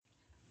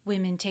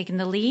Women Taking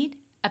the Lead,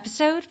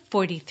 episode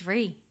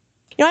 43.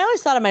 I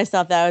always thought of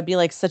myself that I would be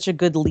like such a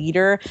good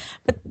leader,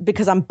 but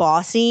because I'm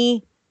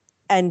bossy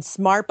and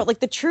smart. But like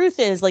the truth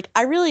is, like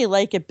I really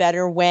like it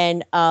better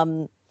when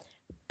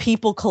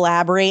people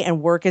collaborate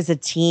and work as a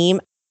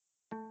team.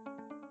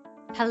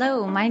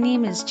 Hello, my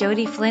name is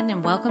Jody Flynn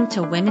and welcome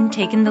to Women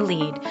Taking the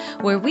Lead,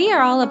 where we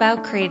are all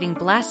about creating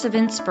blasts of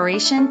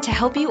inspiration to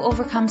help you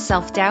overcome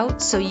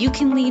self-doubt so you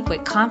can lead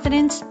with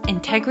confidence,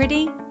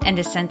 integrity, and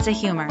a sense of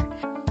humor.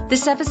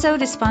 This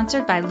episode is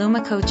sponsored by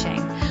Luma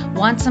Coaching.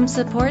 Want some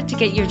support to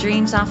get your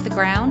dreams off the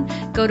ground?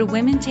 Go to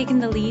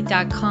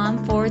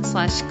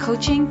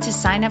womentakingthelead.com/coaching to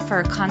sign up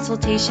for a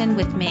consultation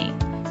with me.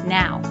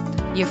 Now,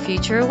 your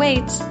future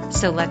awaits,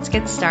 so let's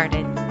get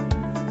started.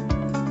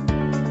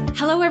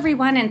 Hello,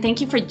 everyone, and thank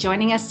you for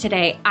joining us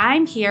today.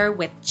 I'm here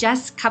with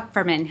Jess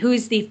Kupferman, who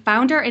is the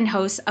founder and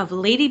host of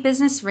Lady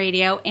Business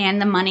Radio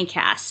and the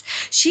MoneyCast.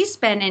 She's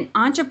been an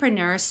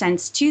entrepreneur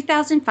since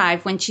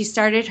 2005 when she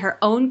started her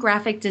own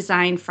graphic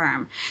design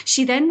firm.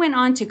 She then went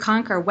on to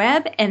conquer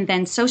web and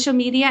then social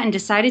media and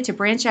decided to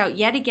branch out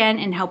yet again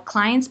and help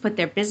clients put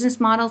their business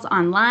models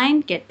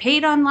online, get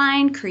paid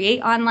online,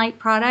 create online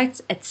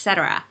products,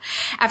 etc.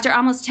 After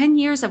almost 10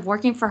 years of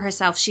working for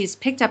herself, she's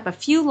picked up a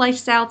few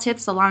lifestyle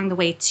tips along the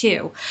way too.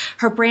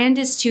 Her brand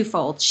is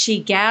twofold. She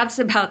gabs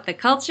about the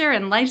culture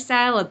and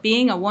lifestyle of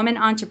being a woman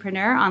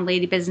entrepreneur on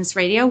Lady Business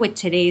Radio with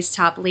today's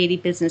top lady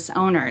business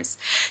owners.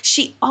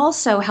 She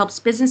also helps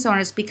business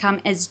owners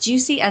become as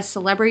juicy as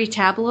celebrity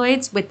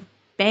tabloids with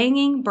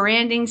banging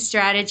branding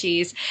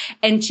strategies.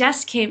 And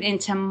Jess came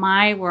into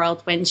my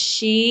world when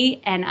she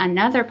and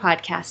another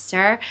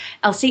podcaster,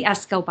 Elsie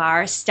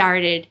Escobar,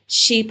 started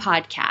She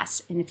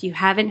Podcast. And if you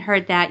haven't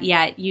heard that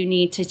yet, you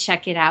need to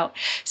check it out.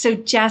 So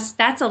Jess,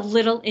 that's a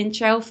little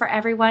intro for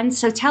everyone.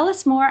 So tell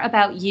us more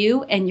about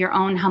you and your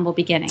own humble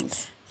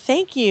beginnings.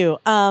 Thank you.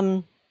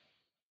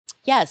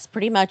 Yes,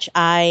 pretty much.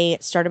 I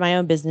started my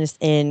own business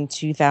in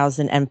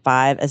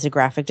 2005 as a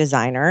graphic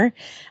designer.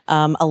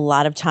 A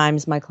lot of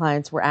times my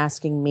clients were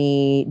asking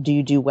me, do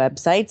you do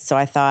websites? So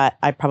I thought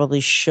I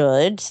probably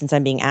should, since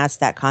I'm being asked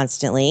that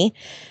constantly.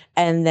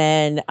 And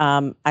then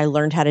I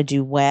learned how to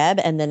do web.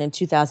 And then in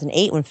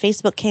 2008, when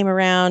Facebook came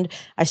around,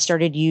 I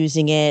started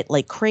using it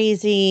like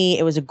crazy.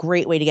 It was a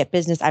great way to get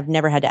business. I've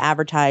never had to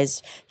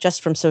advertise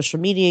just from social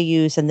media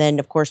use. And then,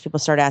 of course, people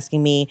started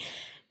asking me,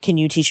 can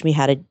you teach me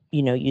how to,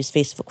 use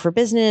Facebook for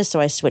business?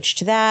 So I switched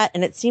to that.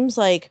 And it seems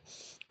like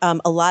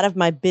a lot of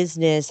my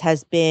business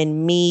has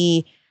been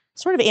me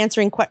sort of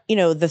answering,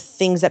 the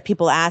things that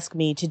people ask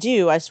me to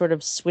do. I sort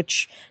of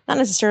switch, not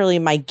necessarily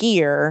my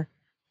gear,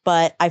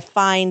 but I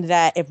find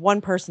that if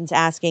one person's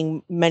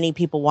asking, many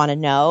people want to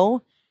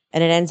know,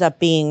 and it ends up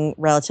being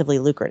relatively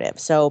lucrative.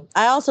 So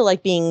I also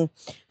like being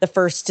the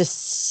first to,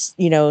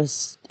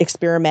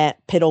 experiment,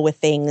 piddle with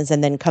things,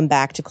 and then come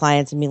back to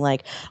clients and be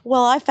like,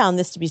 well, I found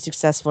this to be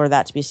successful or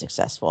that to be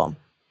successful.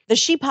 The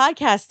She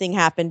Podcast thing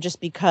happened just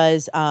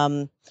because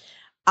I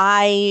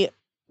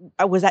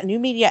was at New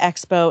Media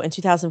Expo in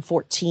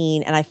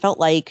 2014, and I just felt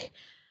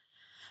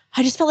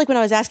like when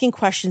I was asking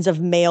questions of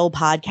male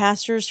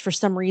podcasters, for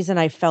some reason,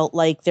 I felt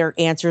like their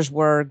answers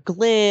were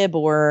glib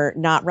or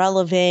not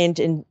relevant.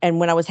 And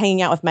when I was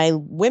hanging out with my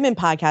women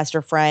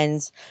podcaster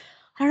friends,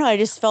 I don't know, I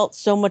just felt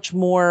so much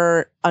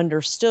more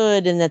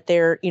understood and that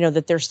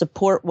that their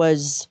support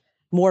was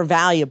more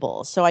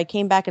valuable. So I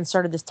came back and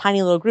started this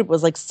tiny little group. It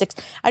was like 6.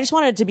 I just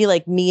wanted it to be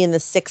like me and the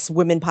 6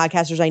 women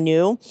podcasters I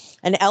knew.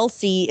 And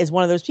Elsie is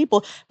one of those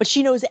people, but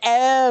she knows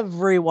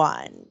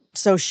everyone.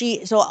 So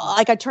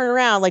I turn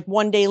around like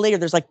one day later,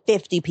 there's like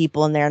 50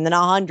 people in there and then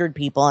 100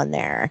 people in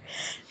there.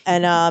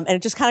 And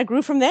it just kind of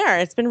grew from there.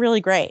 It's been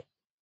really great.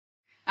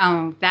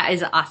 Oh, that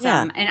is awesome.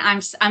 Yeah.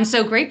 And I'm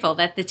so grateful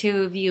that the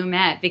two of you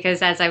met,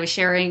 because as I was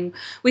sharing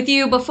with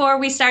you before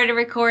we started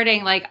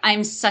recording, like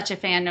I'm such a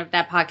fan of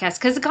that podcast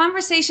because the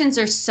conversations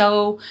are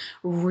so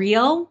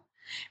real.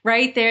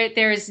 Right?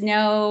 There's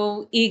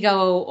no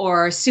ego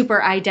or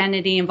super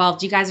identity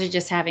involved. You guys are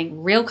just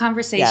having real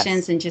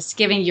conversations and just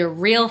giving your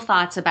real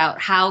thoughts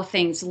about how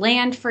things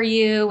land for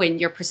you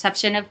and your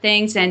perception of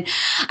things. And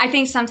I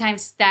think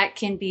sometimes that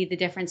can be the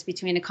difference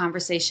between a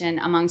conversation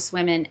amongst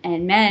women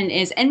and men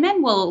and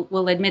men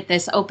will admit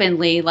this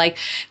openly, like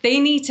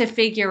they need to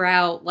figure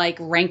out like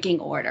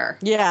ranking order.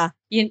 Yeah.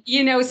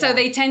 So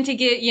they tend to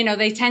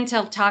they tend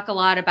to talk a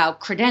lot about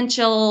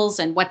credentials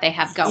and what they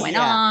have going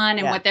on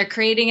and what they're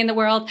creating in the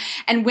world.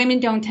 And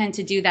women don't tend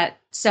to do that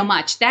so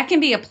much. That can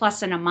be a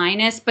plus and a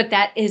minus, but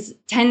that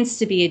tends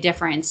to be a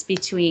difference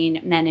between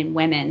men and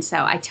women.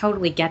 So I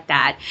totally get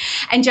that.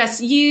 And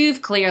Jess,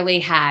 you've clearly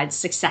had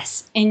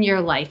success in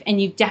your life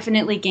and you've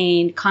definitely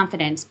gained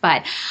confidence,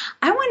 but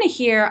I want to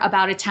hear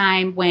about a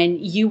time when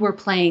you were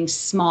playing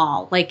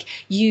small, like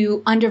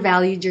you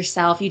undervalued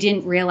yourself. You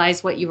didn't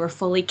realize what you were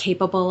fully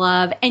capable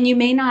of, and you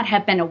may not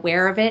have been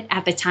aware of it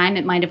at the time.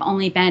 It might have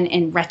only been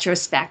in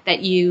retrospect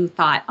that you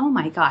thought, oh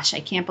my gosh, I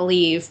can't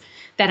believe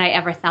that I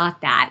ever thought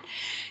that.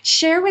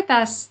 Share with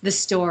us the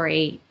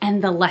story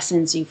and the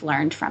lessons you've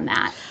learned from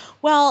that.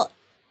 Well,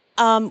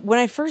 When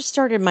I first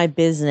started my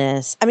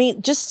business, I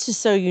mean, just to,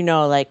 so you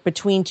know, like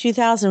between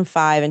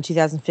 2005 and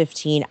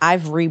 2015,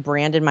 I've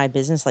rebranded my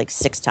business like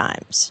 6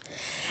 times.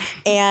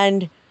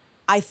 And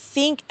I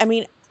think, I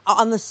mean,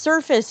 on the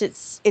surface,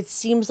 it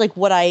seems like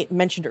what I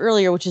mentioned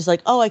earlier, which is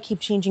like, oh, I keep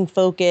changing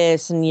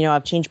focus and, you know,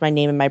 I've changed my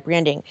name and my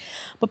branding.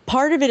 But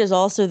part of it is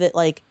also that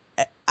like,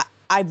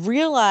 I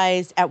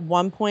realized at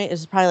one point, it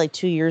was probably like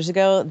 2 years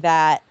ago,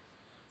 that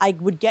I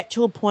would get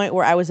to a point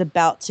where I was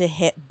about to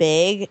hit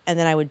big and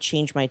then I would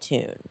change my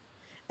tune.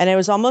 And it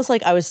was almost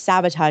like I was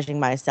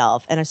sabotaging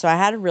myself. And so I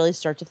had to really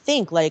start to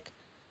think like,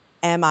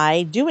 am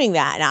I doing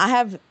that? And I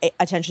have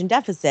attention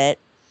deficit.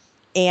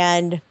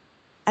 And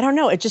I don't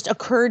know, it just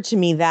occurred to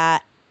me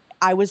that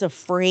I was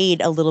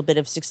afraid a little bit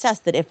of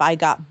success, that if I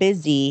got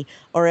busy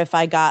or if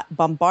I got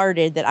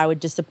bombarded, that I would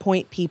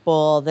disappoint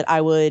people, that I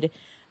would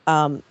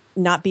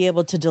not be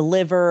able to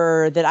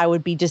deliver, that I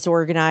would be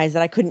disorganized,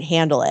 that I couldn't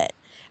handle it.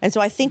 And so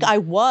I think I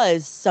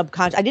was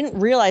subconscious. I didn't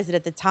realize it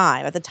at the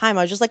time. At the time,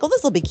 I was just like, oh,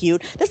 this will be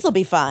cute. This will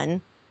be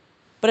fun.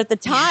 But at the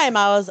time,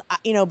 I was,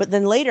 you know, but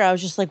then later I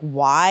was just like,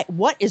 why?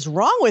 What is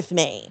wrong with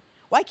me?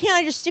 Why can't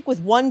I just stick with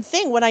one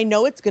thing when I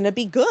know it's going to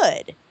be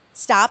good?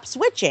 Stop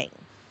switching.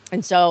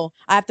 And so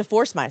I have to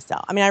force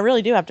myself. I mean, I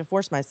really do have to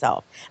force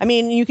myself. I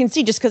mean, you can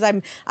see just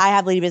because I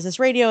have Lady Business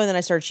Radio and then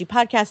I started She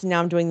Podcast and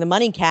now I'm doing the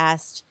Money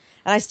Cast.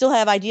 And I still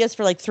have ideas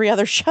for like 3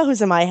 other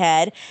shows in my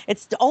head.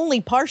 It's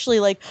only partially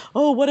like,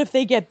 oh, what if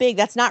they get big?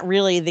 That's not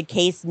really the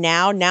case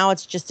now. Now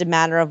it's just a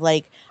matter of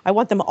like, I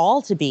want them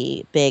all to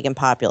be big and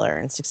popular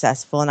and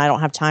successful. And I don't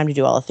have time to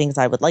do all the things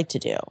I would like to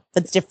do.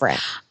 That's different.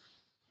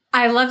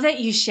 I love that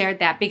you shared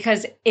that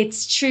because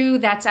it's true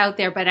that's out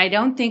there, but I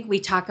don't think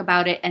we talk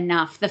about it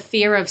enough. The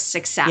fear of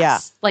success. Yeah.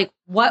 Like,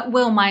 what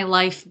will my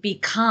life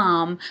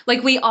become?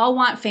 Like, we all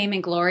want fame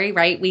and glory,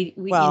 right?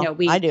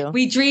 I do.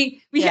 We dream.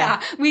 Yeah.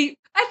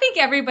 I think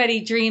everybody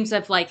dreams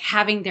of like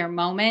having their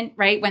moment,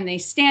 right? When they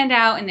stand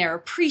out and they're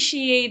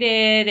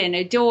appreciated and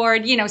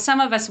adored. You know, some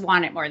of us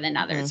want it more than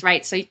others,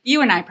 right? So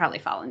you and I probably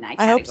fall in that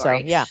category. I hope so.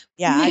 Yeah.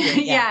 Yeah. I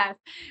do. Yeah,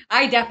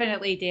 I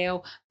definitely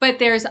do. But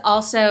there's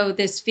also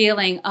this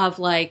feeling of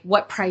like,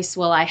 what price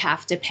will I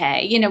have to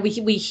pay? You know,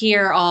 we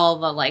hear all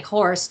the like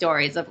horror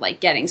stories of like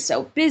getting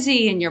so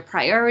busy and your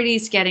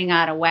priorities getting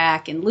out of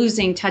whack and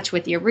losing touch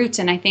with your roots.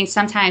 And I think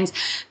sometimes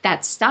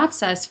that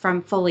stops us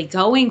from fully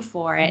going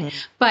for it. Mm-hmm.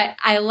 But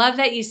I love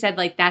that you said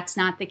like that's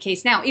not the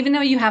case now. Even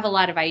though you have a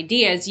lot of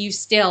ideas, you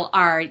still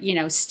are, you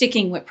know,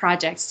 sticking with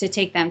projects to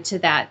take them to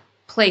that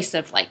place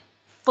of like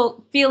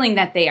feeling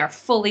that they are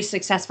fully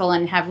successful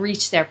and have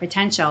reached their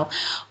potential.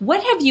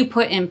 What have you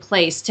put in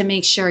place to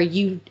make sure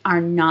you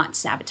are not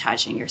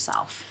sabotaging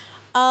yourself?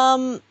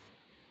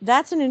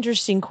 That's an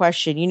interesting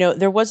question. You know,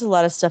 there was a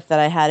lot of stuff that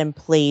I had in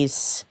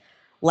place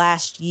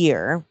last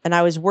year and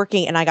I was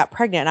working and I got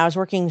pregnant and I was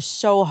working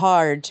so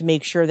hard to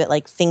make sure that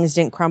like things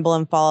didn't crumble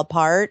and fall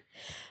apart.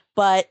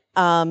 But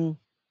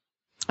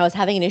I was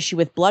having an issue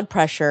with blood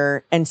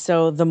pressure. And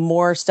so the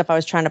more stuff I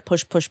was trying to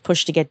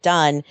push to get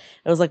done,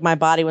 it was like my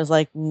body was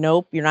like,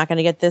 nope, you're not going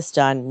to get this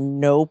done.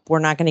 Nope, we're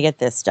not going to get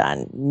this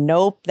done.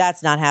 Nope,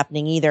 that's not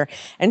happening either.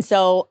 And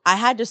so I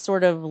had to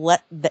sort of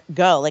let that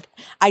go. Like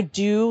I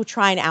do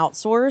try and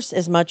outsource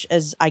as much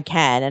as I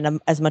can and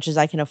as much as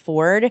I can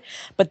afford.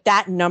 But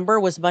that number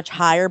was much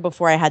higher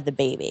before I had the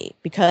baby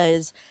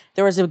because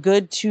there was a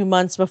good 2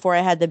 months before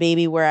I had the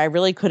baby where I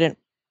really couldn't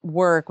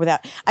work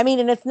without, I mean,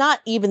 and it's not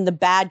even the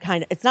bad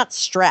kind of, it's not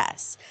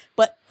stress,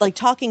 but like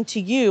talking to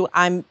you,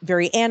 I'm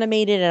very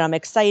animated and I'm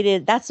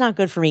excited. That's not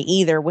good for me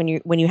either when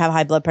you have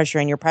high blood pressure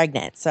and you're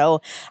pregnant.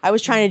 So I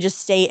was trying to just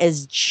stay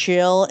as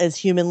chill as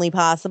humanly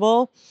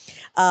possible.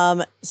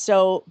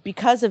 So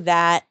because of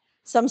that,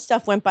 some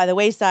stuff went by the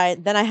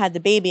wayside. Then I had the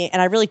baby and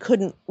I really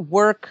couldn't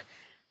work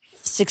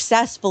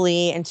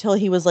successfully until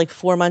he was like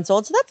 4 months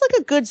old. So that's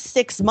like a good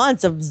 6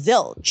 months of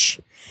zilch.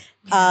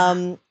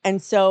 Yeah. And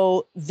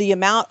so the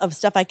amount of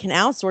stuff I can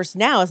outsource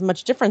now is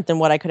much different than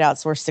what I could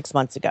outsource 6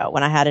 months ago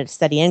when I had a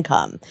steady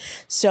income.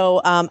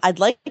 So I'd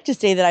like to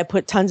say that I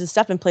put tons of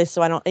stuff in place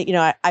so I don't, you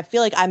know, I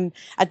feel like I'm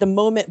at the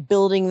moment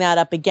building that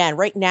up again.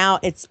 Right now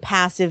it's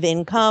passive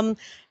income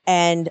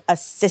and a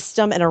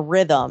system and a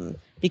rhythm.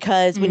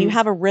 Because when you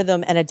have a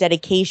rhythm and a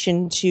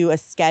dedication to a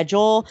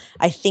schedule,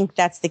 I think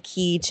that's the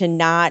key to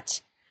not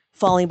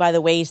falling by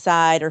the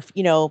wayside or,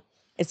 you know,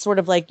 it's sort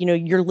of like, you know,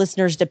 your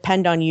listeners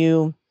depend on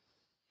you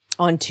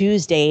on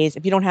Tuesdays.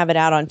 If you don't have it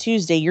out on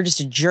Tuesday, you're just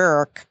a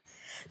jerk.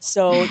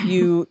 So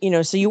you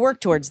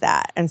work towards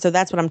that. And so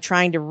that's what I'm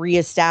trying to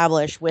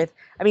reestablish with,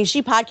 I mean,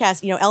 She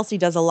Podcast, you know, Elsie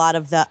does a lot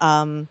of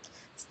the,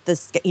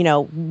 you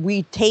know,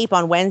 we tape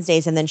on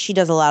Wednesdays and then she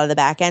does a lot of the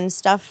back end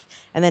stuff.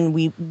 And then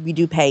we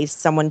do pay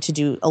someone to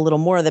do a little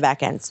more of the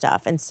back end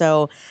stuff. And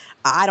so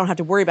I don't have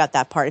to worry about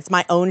that part. It's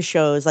my own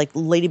shows, like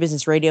Lady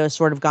Business Radio has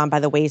sort of gone by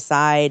the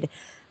wayside.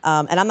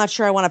 And I'm not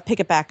sure I want to pick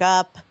it back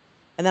up.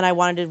 And then I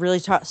wanted to really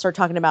start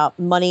talking about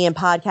money and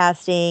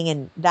podcasting,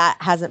 and that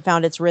hasn't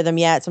found its rhythm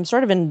yet. So I'm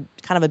sort of in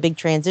kind of a big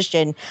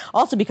transition.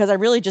 Also because I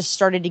really just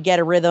started to get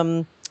a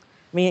rhythm.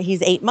 I mean,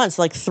 he's 8 months,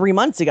 like 3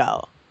 months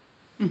ago.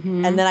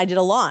 And then I did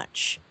a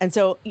launch. And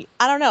so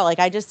I don't know, like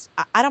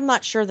I'm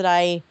not sure that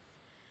I'm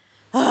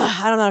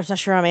not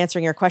sure I'm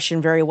answering your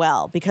question very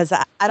well, because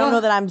I don't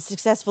know that I'm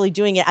successfully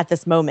doing it at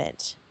this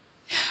moment.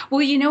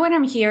 Well, you know what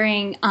I'm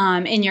hearing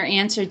in your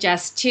answer,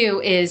 Jess, too,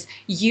 is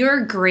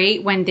you're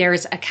great when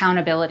there's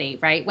accountability,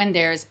 right? When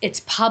it's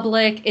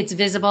public, it's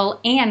visible.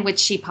 And with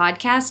She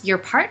Podcast, your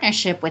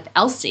partnership with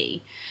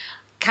Elsie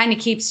kind of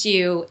keeps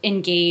you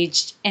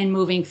engaged and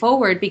moving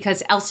forward,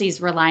 because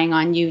Elsie's relying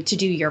on you to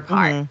do your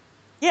part. Mm-hmm.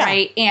 Yeah.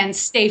 Right. And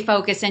stay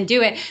focused and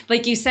do it.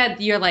 Like you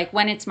said, you're like,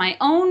 when it's my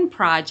own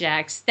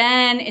projects,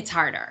 then it's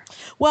harder.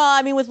 Well,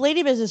 I mean, with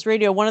Lady Business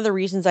Radio, one of the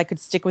reasons I could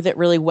stick with it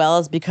really well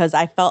is because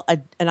I felt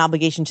an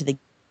obligation to the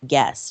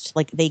guest.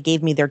 Like, they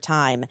gave me their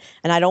time,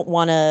 and I don't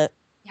want to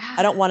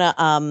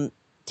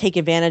take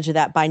advantage of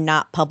that by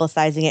not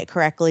publicizing it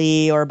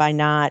correctly, or by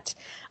not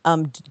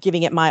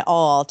giving it my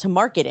all to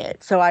market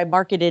it. So I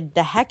marketed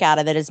the heck out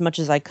of it as much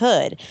as I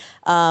could.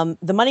 The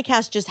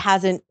MoneyCast just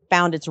hasn't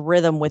found its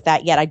rhythm with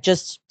that yet. I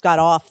just got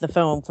off the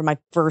phone for my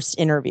first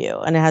interview,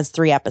 and it has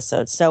 3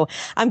 episodes. So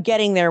I'm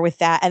getting there with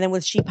that. And then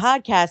with She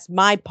Podcast,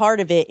 my part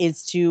of it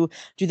is to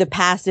do the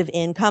passive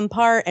income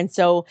part. And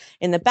so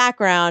in the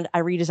background,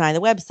 I redesigned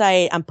the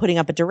website. I'm putting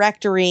up a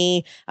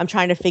directory. I'm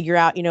trying to figure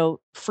out,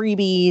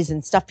 freebies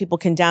and stuff people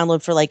can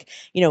download for, like,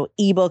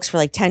 ebooks for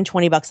like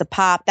 $10-20 a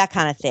pop, that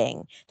kind of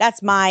thing.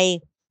 That's my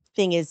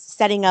thing, is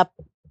setting up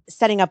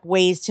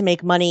ways to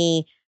make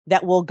money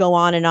that will go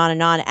on and on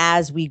and on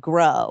as we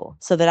grow,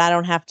 so that I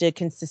don't have to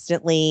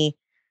consistently,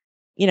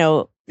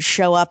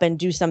 show up and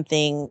do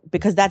something,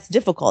 because that's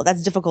difficult.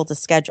 That's difficult to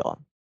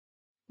schedule.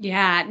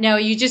 Yeah, no,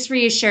 you just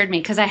reassured me,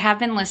 because I have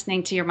been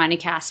listening to your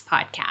MoneyCast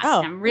podcast.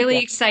 Oh, I'm really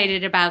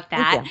excited about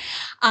that.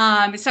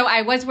 So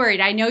I was worried.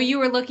 I know you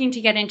were looking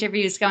to get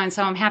interviews going,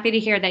 so I'm happy to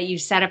hear that you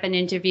set up an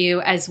interview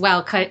as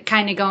well,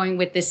 kind of going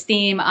with this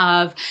theme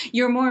of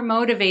you're more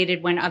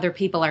motivated when other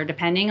people are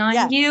depending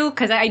on you,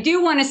 because I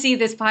do want to see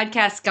this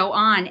podcast go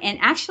on. And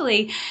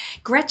actually,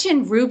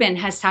 Gretchen Rubin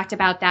has talked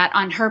about that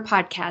on her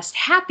podcast,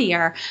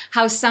 Happier,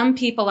 how some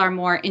people are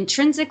more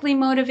intrinsically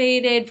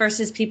motivated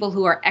versus people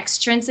who are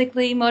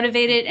extrinsically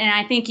motivated. And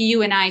I think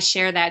you and I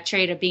share that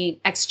trait of being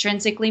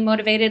extrinsically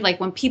motivated.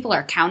 Like, when people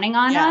are counting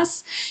on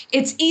us,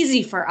 it's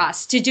easy for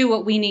us to do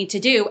what we need to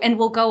do, and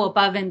we'll go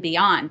above and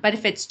beyond. But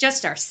if it's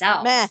just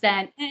ourselves,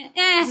 then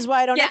this is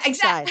why I don't exercise.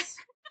 Exactly.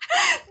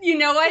 You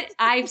know what?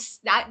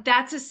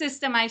 That's a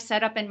system I've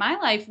set up in my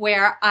life,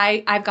 where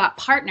I've got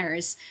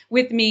partners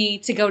with me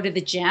to go to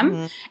the gym.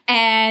 Mm-hmm.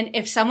 And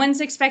if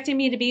someone's expecting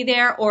me to be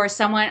there, or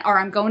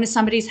I'm going to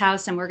somebody's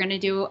house and we're going to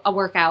do a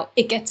workout,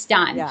 it gets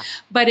done. Yeah.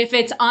 But if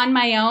it's on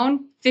my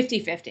own,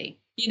 50-50,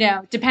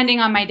 depending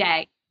on my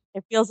day.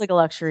 It feels like a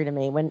luxury to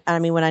me when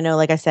I know,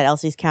 like I said,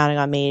 Elsie's counting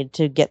on me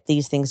to get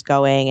these things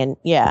going. And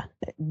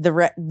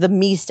the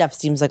me stuff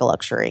seems like a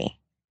luxury.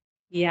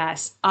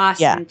 Yes.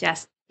 Awesome,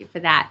 Jess. For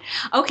that.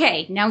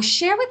 Okay, now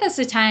share with us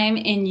a time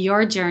in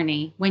your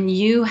journey when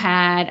you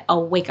had a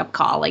wake-up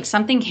call, like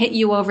something hit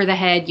you over the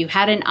head, you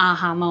had an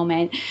aha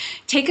moment.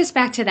 Take us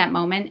back to that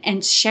moment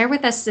and share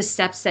with us the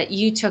steps that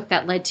you took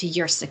that led to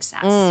your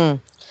success.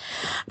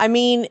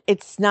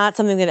 It's not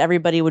something that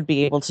everybody would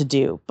be able to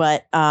do,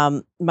 but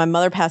my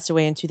mother passed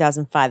away in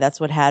 2005.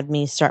 That's what had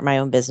me start my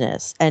own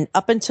business. And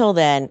up until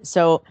then,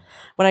 so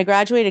when I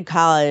graduated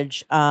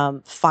college,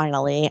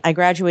 finally, I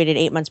graduated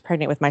 8 months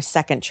pregnant with my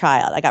second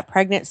child. I got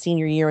pregnant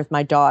senior year with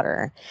my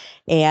daughter,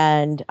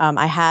 and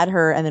I had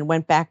her, and then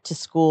went back to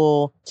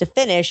school to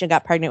finish and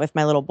got pregnant with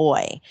my little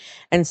boy.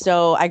 And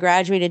so I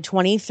graduated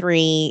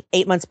 23,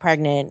 8 months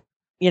pregnant,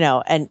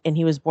 and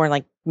he was born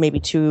like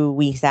maybe 2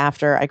 weeks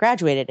after I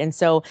graduated. And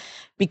so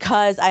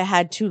because I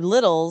had 2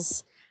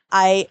 littles,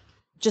 I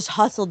just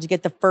hustled to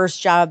get the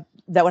first job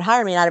that would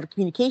hire me out of a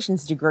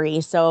communications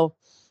degree. So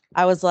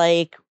I was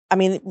like,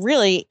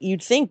 really,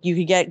 you'd think you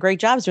could get great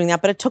jobs doing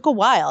that, but it took a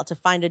while to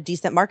find a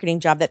decent marketing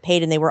job that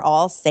paid, and they were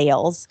all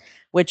sales,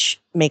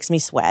 which makes me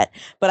sweat.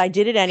 But I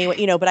did it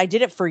anyway, but I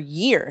did it for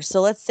years. So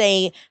let's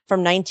say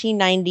from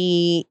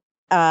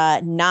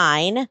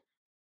 1999,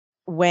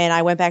 when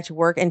I went back to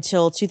work,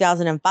 until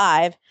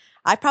 2005,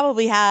 I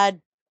probably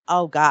had,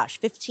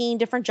 15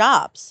 different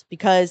jobs,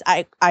 because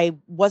I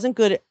wasn't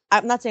good.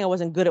 I'm not saying I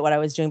wasn't good at what I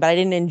was doing, but I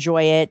didn't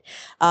enjoy it.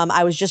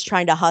 I was just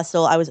trying to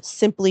hustle. I was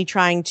simply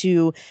trying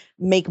to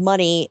make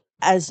money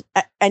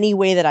any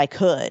way that I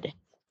could.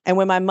 And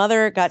when my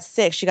mother got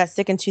sick, she got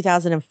sick in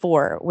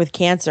 2004 with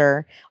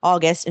cancer,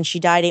 August, and she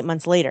died 8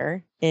 months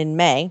later in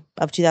May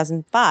of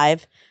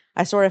 2005.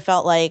 I sort of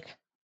felt like,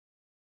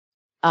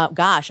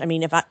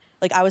 if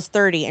I was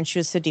 30 and she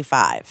was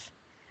 55.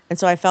 And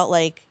so I felt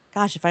like,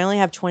 gosh, if I only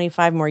have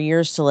 25 more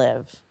years to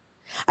live,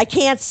 I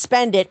can't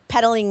spend it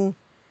peddling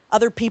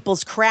other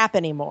people's crap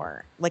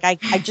anymore. Like, I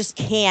just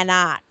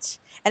cannot.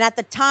 And at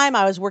the time,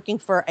 I was working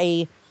for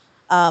a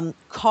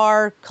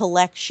car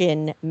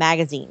collection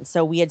magazine.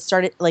 So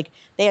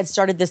they had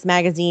started this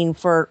magazine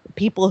for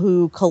people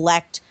who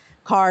collect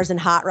cars and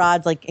hot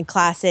rods, like in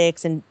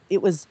classics. And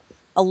it was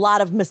a lot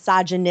of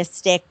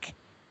misogynistic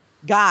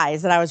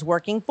guys that I was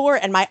working for,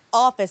 and my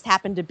office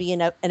happened to be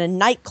in a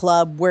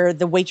nightclub where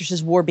the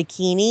waitresses wore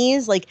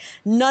bikinis. Like,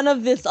 none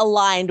of this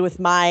aligned with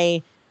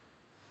my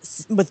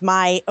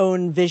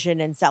own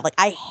vision and stuff. Like,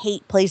 I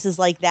hate places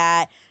like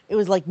that. It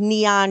was like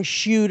neon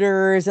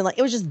shooters and like,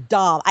 it was just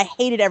dumb. I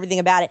hated everything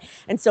about it.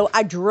 And so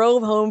I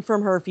drove home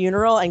from her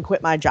funeral and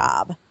quit my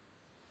job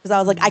because I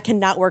was like, I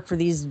cannot work for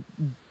these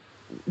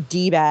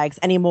D-bags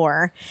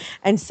anymore.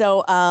 And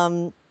so,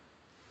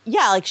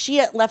 yeah, like she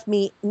had left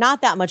me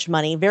not that much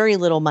money, very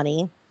little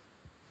money.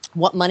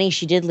 What money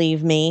she did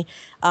leave me,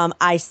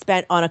 I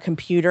spent on a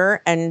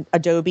computer and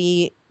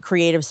Adobe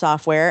creative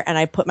software, and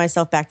I put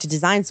myself back to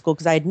design school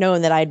because I had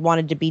known that I'd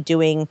wanted to be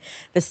doing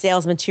the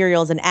sales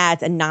materials and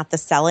ads and not the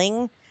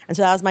selling. And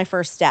so that was my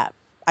first step.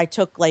 I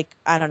took like,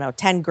 I don't know,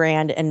 10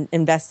 grand and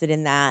invested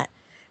in that,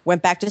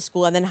 went back to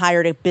school, and then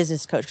hired a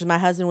business coach because my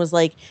husband was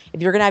like,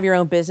 if you're going to have your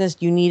own business,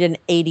 you need an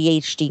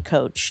ADHD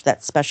coach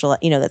that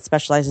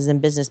specializes in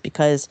business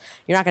because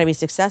you're not going to be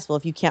successful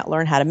if you can't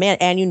learn how to manage,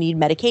 and you need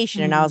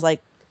medication. And I was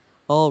like,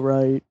 all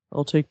right,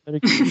 I'll take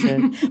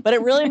medication. But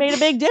it really made a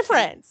big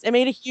difference. It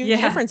made a huge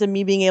difference in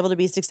me being able to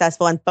be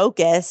successful and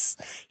focus.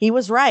 He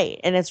was right.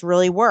 And it's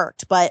really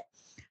worked. But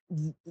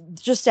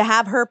just to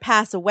have her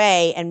pass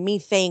away and me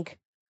think,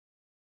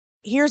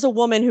 here's a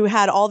woman who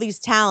had all these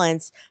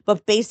talents,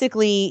 but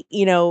basically,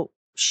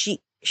 she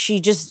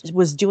just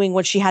was doing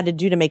what she had to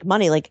do to make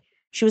money. Like,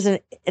 she was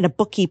in a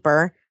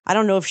bookkeeper. I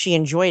don't know if she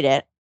enjoyed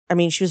it. I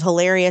mean, she was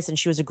hilarious and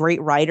she was a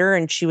great writer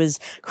and she was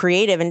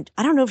creative. And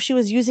I don't know if she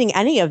was using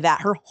any of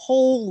that her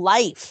whole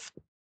life.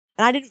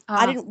 And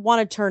I didn't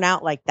want to turn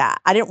out like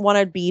that. I didn't want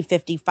to be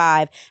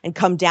 55 and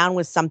come down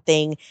with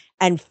something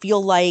and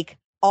feel like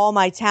all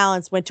my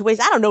talents went to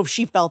waste. I don't know if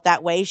she felt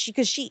that way.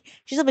 She's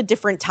of a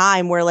different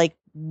time where like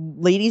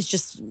ladies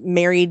just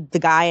married the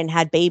guy and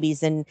had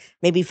babies and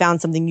maybe found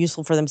something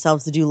useful for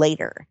themselves to do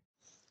later.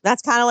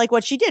 That's kind of like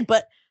what she did.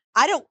 But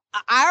I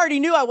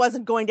already knew I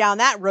wasn't going down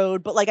that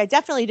road, but like, I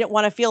definitely didn't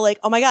want to feel like,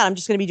 oh my God, I'm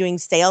just going to be doing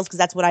sales because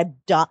that's what I've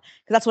done.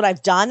 Because that's what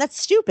I've done.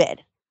 That's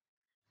stupid.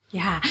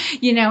 Yeah.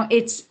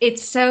 It's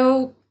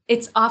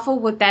awful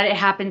that it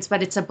happens,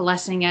 but it's a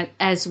blessing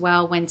as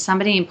well. When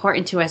somebody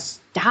important to us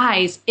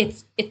dies,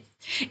 it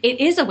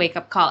is a wake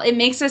up call. It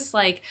makes us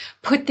like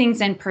put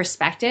things in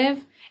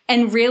perspective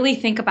and really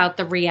think about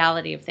the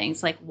reality of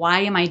things. Like,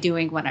 why am I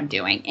doing what I'm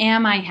doing?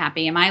 Am I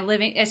happy? Am I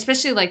living,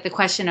 especially like the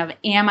question of,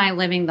 am I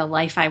living the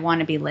life I want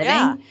to be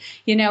living?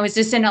 Yeah. Is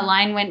this in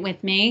alignment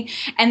with me?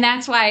 And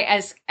that's why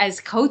as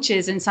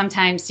coaches and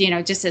sometimes,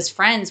 just as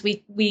friends,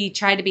 we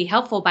try to be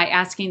helpful by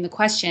asking the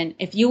question,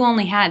 if you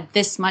only had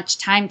this much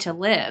time to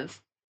live,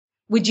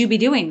 would you be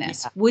doing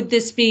this? Yeah. Would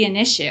this be an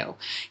issue?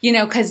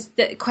 Because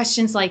the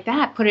questions like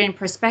that put it in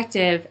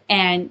perspective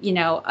and,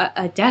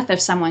 a death of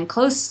someone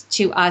close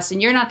to us.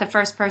 And you're not the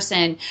first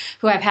person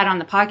who I've had on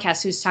the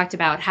podcast who's talked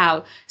about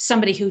how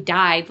somebody who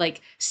died,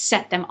 like,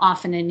 set them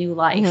off in a new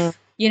life. Mm-hmm.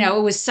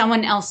 It was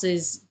someone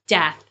else's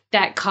death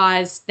that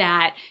caused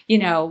that,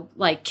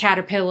 like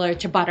caterpillar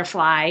to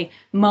butterfly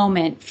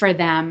moment for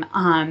them.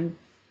 And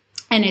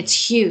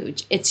it's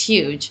huge. It's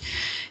huge.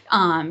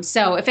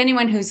 So if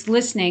anyone who's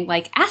listening,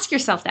 like, ask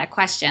yourself that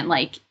question,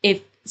 like,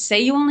 if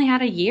say you only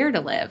had a year to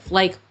live,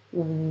 like,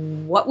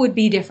 what would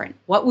be different?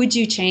 What would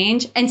you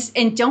change?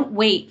 And don't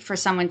wait for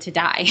someone to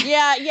die.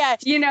 Yeah. Yeah.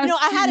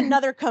 I had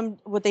another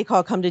what they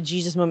call come to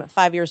Jesus moment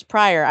 5 years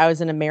prior. I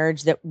was in a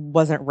marriage that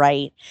wasn't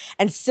right.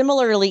 And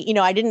similarly,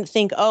 I didn't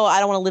think, oh, I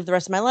don't want to live the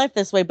rest of my life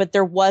this way. But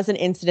there was an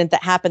incident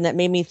that happened that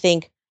made me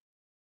think,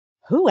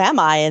 who am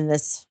I in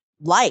this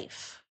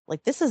life?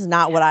 Like, this is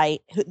not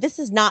this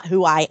is not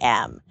who I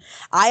am.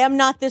 I am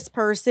not this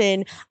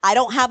person. I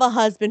don't have a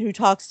husband who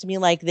talks to me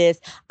like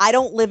this. I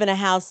don't live in a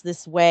house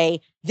this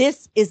way.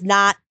 This is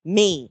not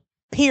me,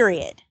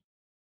 period.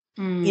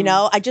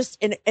 I just,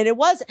 and it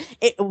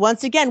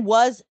once again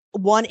was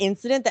one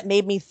incident that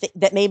made me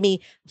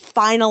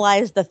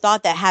finalize the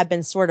thought that had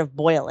been sort of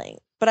boiling.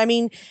 But I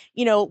mean,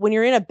 when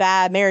you're in a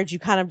bad marriage, you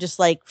kind of just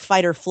like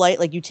fight or flight.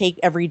 Like, you take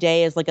every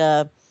day as like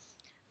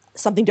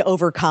something to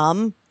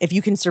overcome. If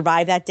you can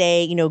survive that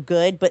day,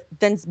 good. But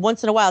then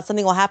once in a while,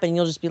 something will happen and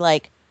you'll just be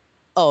like,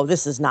 oh,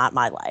 this is not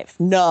my life.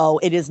 No,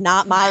 it is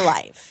not my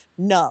life.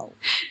 No.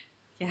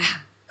 Yeah.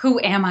 Who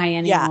am I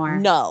anymore? Yeah,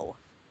 no.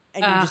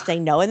 And you just say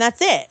no, and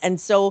that's it.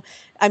 And so,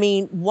 I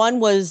mean, one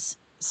was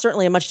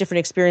certainly a much different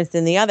experience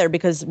than the other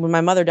because when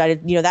my mother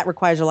died, that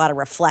requires a lot of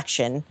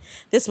reflection.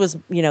 This was,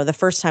 the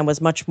first time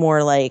was much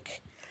more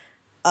like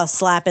a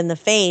slap in the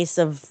face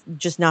of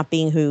just not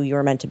being who you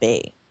were meant to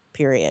be.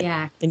 Period.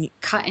 Yeah.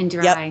 Cut and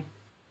dry. Yep.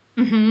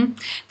 Mm-hmm.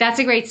 That's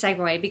a great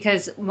segue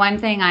because one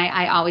thing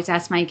I always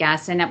ask my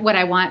guests and what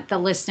I want the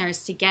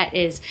listeners to get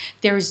is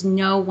there's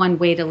no one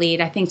way to lead.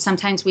 I think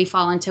sometimes we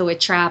fall into a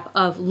trap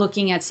of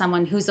looking at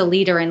someone who's a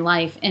leader in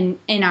life in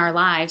our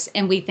lives.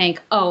 And we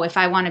think, oh, if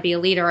I want to be a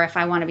leader or if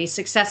I want to be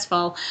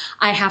successful,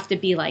 I have to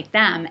be like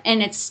them.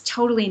 And it's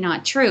totally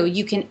not true.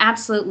 You can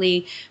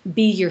absolutely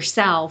be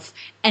yourself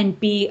and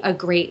be a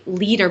great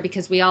leader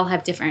because we all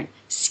have different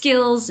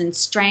skills and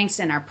strengths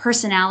and our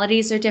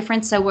personalities are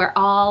different. So we're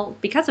all,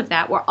 because of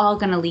that we're all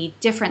going to lead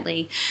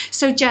differently.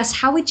 So Jess,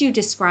 how would you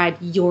describe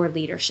your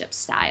leadership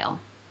style?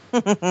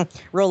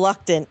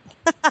 Reluctant.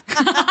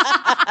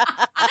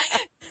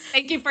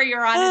 Thank you for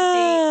your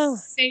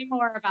honesty. Say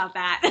more about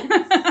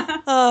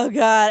that. Oh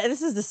God. And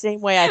this is the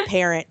same way I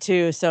parent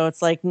too. So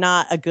it's like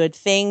not a good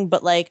thing,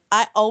 but like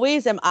I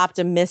always am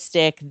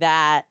optimistic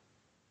that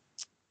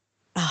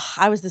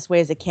I was this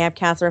way as a camp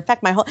counselor. In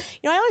fact, I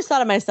always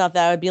thought of myself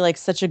that I would be like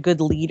such a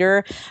good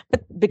leader,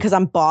 but because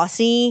I'm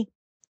bossy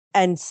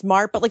and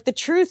smart. But like the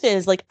truth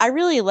is, like, I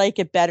really like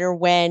it better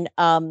when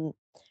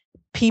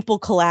people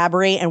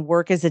collaborate and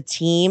work as a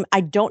team.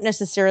 I don't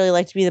necessarily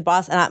like to be the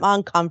boss, and I'm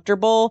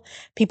uncomfortable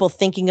people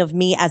thinking of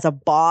me as a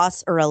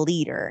boss or a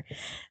leader.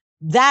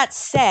 That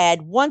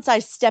said, once I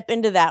step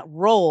into that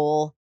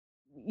role,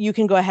 you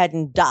can go ahead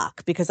and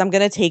duck because I'm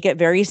going to take it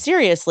very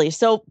seriously.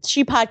 So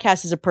She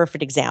Podcast is a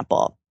perfect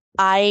example.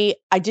 I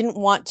didn't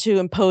want to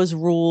impose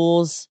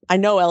rules. I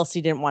know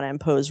Elsie didn't want to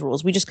impose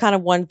rules. We just kind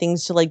of want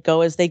things to like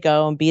go as they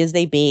go and be as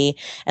they be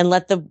and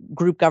let the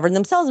group govern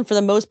themselves. And for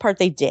the most part,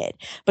 they did.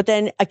 But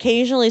then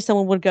occasionally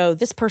someone would go,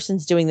 this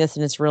person's doing this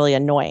and it's really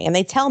annoying. And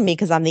they tell me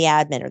because I'm the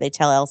admin, or they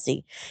tell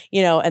Elsie,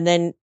 and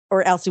then,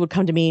 or Elsie would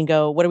come to me and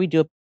go, what do we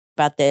do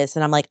about this?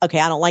 And I'm like,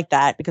 okay, I don't like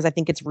that because I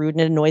think it's rude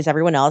and it annoys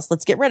everyone else.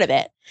 Let's get rid of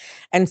it.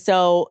 And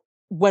so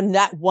when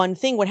that one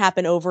thing would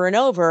happen over and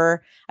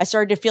over, I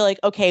started to feel like,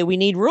 okay, we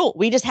need rules.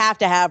 We just have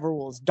to have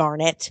rules,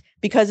 darn it,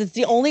 because it's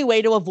the only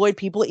way to avoid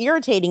people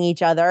irritating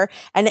each other.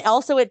 And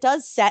also it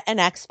does set an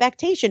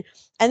expectation.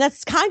 And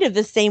that's kind of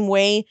the same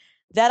way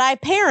that I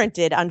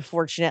parented,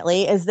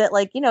 unfortunately, is that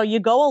like, you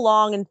go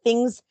along and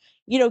things,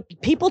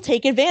 people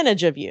take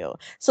advantage of you.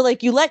 So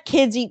like you let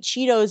kids eat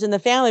Cheetos in the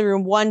family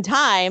room one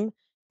time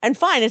and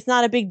fine, it's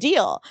not a big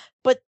deal.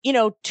 But,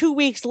 2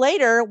 weeks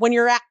later, when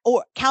your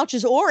couch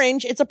is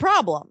orange, it's a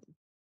problem.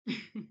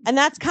 And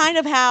that's kind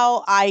of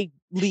how I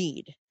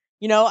lead.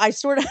 I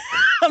sort of,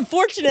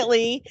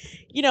 unfortunately,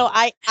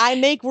 I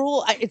make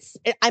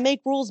I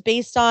make rules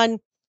based on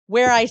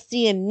where I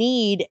see a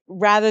need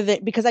rather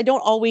than, because I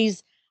don't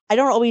always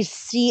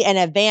see an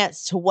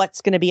advance to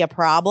what's going to be a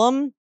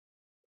problem.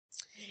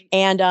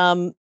 And,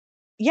 and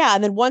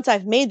then once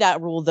I've made that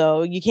rule,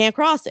 though, you can't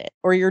cross it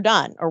or you're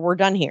done or we're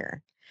done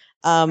here.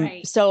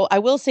 Right. So I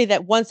will say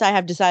that once I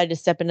have decided to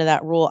step into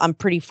that role, I'm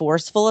pretty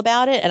forceful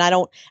about it. And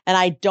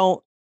I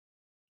don't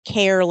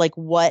care like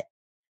what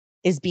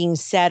is being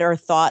said or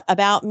thought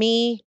about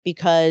me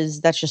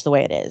because that's just the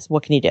way it is.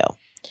 What can you do?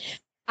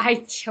 I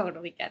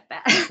totally get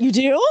that. You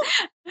do?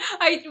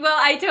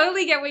 I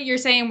totally get what you're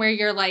saying where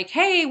you're like,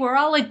 hey, we're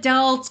all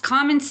adults,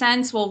 common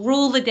sense will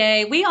rule the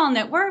day. We all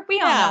know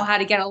how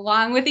to get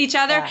along with each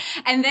other. Yeah.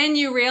 And then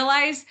you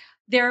realize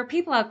there are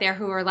people out there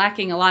who are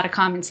lacking a lot of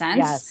common sense,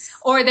 yes,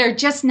 or they're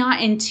just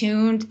not in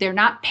tune. They're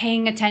not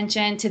paying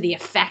attention to the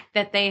effect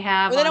that they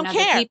have on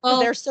other people.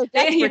 They're so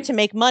desperate to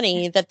make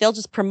money that they'll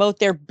just promote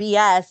their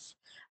BS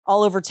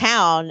all over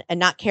town and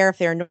not care if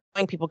they're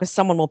annoying people because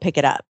someone will pick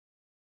it up.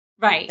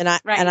 Right. And I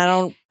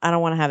don't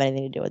want to have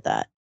anything to do with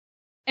that.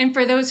 And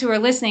for those who are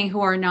listening who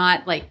are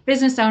not like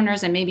business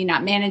owners and maybe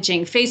not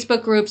managing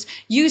Facebook groups,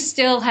 you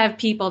still have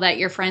people that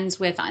you're friends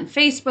with on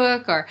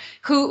Facebook or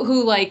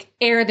who like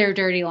air their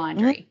dirty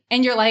laundry. Mm-hmm.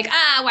 And you're like,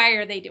 why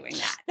are they doing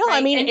that? No, right?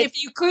 I mean, and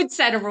if you could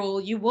set a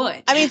rule, you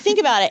would. I mean, think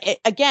about it.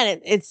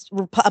 It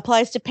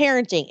applies to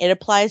parenting. It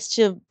applies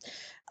to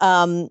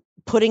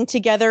putting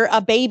together a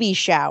baby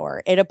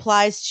shower. It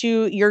applies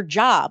to your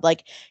job.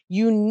 Like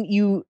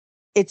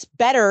it's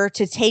better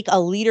to take a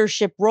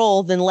leadership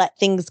role than let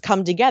things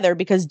come together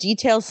because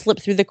details slip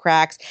through the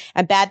cracks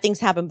and bad things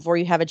happen before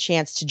you have a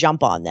chance to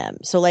jump on them.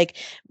 So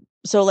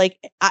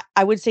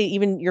I would say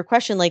even your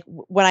question, like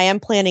when I am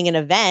planning an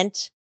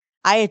event,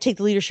 I take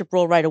the leadership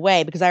role right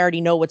away because I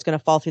already know what's going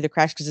to fall through the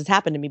cracks because it's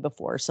happened to me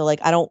before. So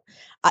like,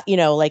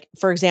 like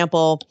for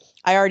example,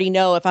 I already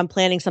know if I'm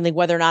planning something,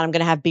 whether or not I'm going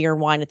to have beer and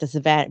wine at this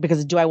event,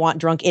 because do I want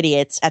drunk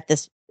idiots at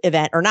this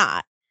event or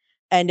not?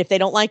 And if they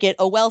don't like it,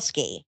 oh, well,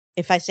 ski.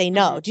 If I say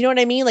no, do you know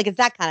what I mean? Like it's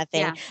that kind of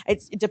thing. Yeah.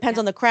 It depends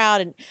on the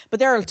crowd. But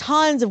there are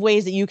tons of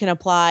ways that you can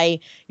apply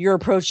your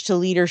approach to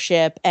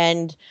leadership.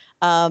 And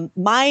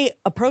my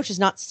approach is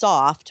not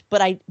soft,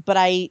 but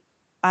I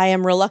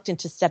am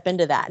reluctant to step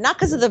into that. Not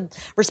because of the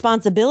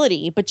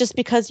responsibility, but just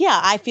because,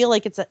 I feel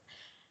like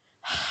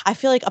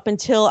up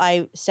until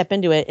I step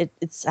into it,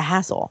 it's a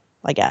hassle,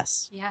 I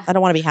guess. Yeah. I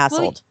don't want to be hassled.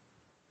 Well,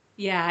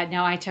 yeah,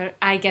 no,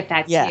 I get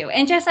that too.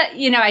 And just,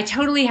 I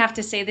totally have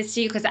to say this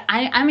to you because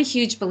I'm a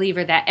huge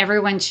believer that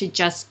everyone should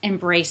just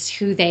embrace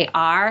who they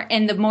are.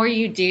 And the more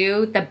you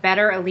do, the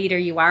better a leader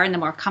you are and the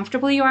more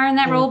comfortable you are in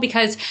that role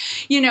because,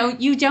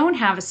 you don't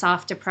have a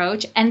soft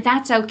approach and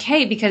that's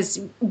okay because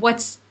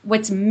what's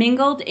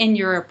mingled in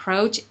your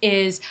approach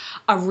is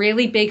a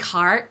really big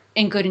heart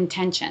and good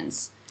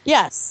intentions.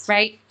 Yes.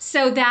 Right?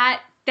 So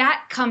that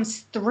comes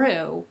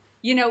through.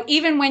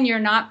 Even when you're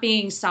not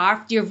being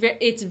soft,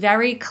 it's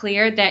very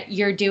clear that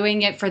you're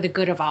doing it for the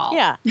good of all.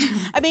 Yeah.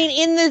 I mean,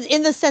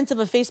 in the sense of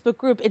a Facebook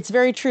group, it's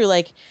very true.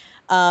 Like,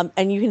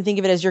 and you can think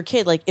of it as your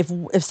kid. Like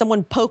if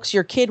someone pokes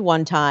your kid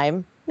one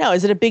time, No.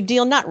 Is it a big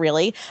deal? Not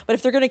really. But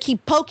if they're going to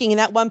keep poking in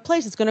that one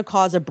place, it's going to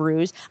cause a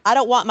bruise. I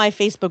don't want my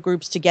Facebook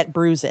groups to get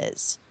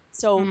bruises.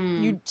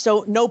 So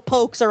so no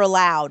pokes are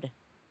allowed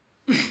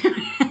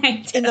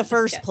in the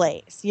first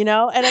place, you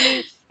know? And I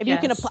mean, if you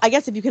can, I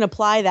guess if you can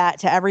apply that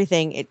to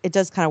everything, it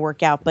does kind of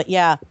work out. But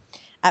yeah,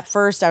 at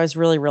first I was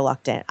really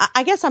reluctant.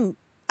 I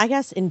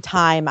guess in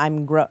time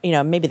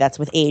maybe that's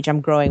with age,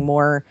 I'm growing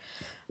more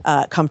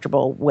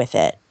comfortable with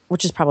it,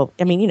 which is probably,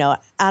 I mean,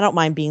 I don't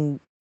mind being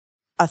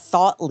a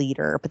thought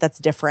leader, but that's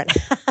different.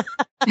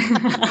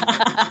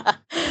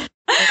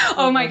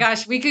 Oh my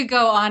gosh, we could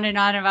go on and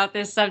on about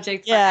this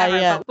subject forever.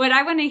 Yeah. But what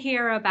I want to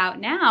hear about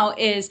now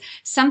is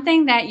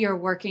something that you're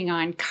working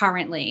on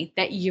currently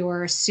that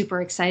you're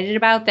super excited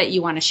about that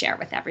you want to share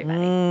with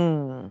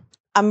everybody.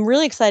 I'm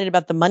really excited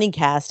about the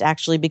MoneyCast,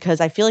 actually, because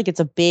I feel like it's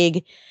a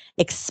big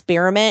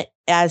experiment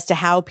as to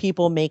how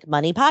people make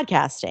money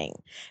podcasting.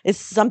 It's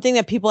something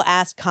that people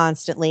ask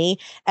constantly.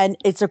 And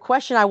it's a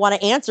question I want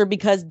to answer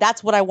because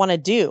that's what I want to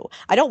do.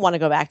 I don't want to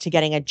go back to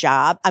getting a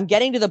job. I'm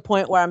getting to the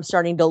point where I'm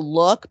starting to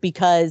look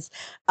because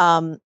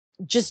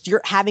just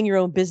having your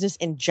own business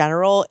in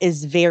general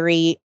is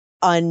very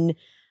predictable.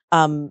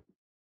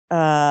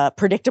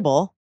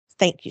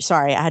 Thank you.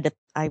 Sorry, I had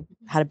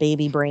a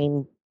baby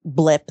brain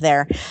blip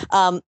there.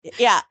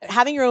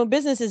 Having your own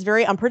business is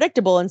very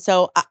unpredictable. And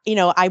so,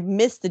 I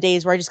miss the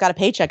days where I just got a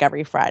paycheck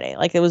every Friday.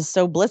 Like, it was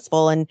so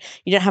blissful and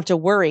you didn't have to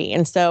worry.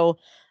 And so,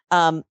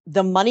 the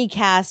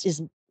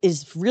MoneyCast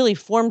is really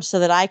formed so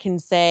that I can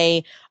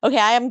say, okay,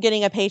 I am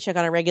getting a paycheck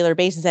on a regular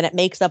basis and it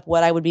makes up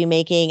what I would be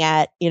making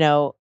at,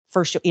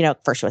 First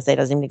USA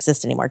doesn't even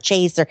exist anymore.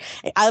 Chase, or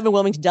I live in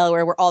Wilmington,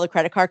 Delaware, where all the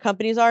credit card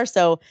companies are.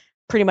 So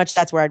pretty much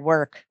that's where I'd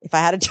work if I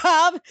had a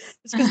job.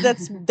 It's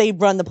because they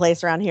run the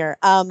place around here.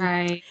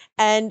 Right.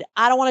 And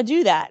I don't want to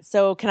do that.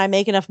 So can I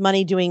make enough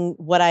money doing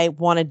what I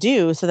want to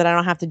do so that I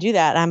don't have to do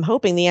that? And I'm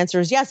hoping the answer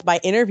is yes,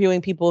 by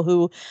interviewing people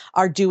who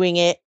are doing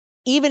it.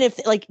 Even if,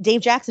 like,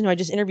 Dave Jackson, who I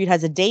just interviewed,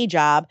 has a day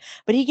job,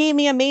 but he gave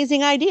me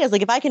amazing ideas.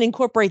 Like, if I can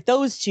incorporate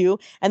those two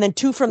and then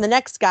two from the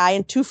next guy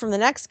and two from the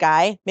next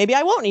guy, maybe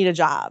I won't need a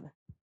job.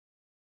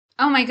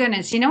 Oh my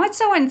goodness. You know what's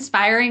so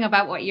inspiring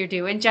about what you're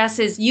doing, Jess,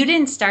 is you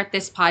didn't start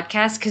this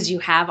podcast because you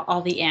have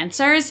all the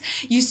answers.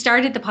 You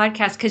started the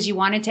podcast because you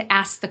wanted to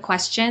ask the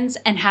questions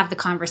and have the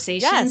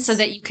conversation so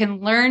that you can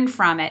learn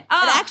from it.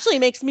 Oh. It actually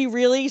makes me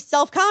really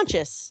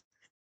self-conscious,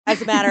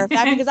 as a matter of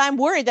fact, because I'm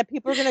worried that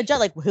people are going to judge,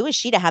 like, who is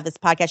she to have this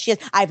podcast?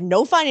 I have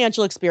no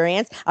financial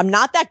experience. I'm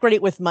not that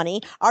great with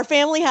money. Our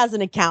family has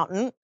an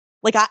accountant.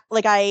 And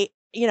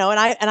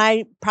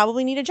I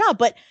probably need a job,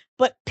 but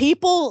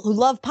people who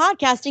love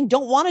podcasting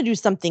don't want to do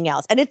something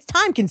else, and it's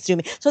time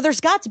consuming. So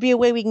there's got to be a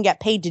way we can get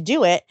paid to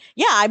do it.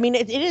 Yeah. I mean,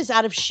 it is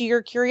out of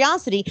sheer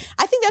curiosity.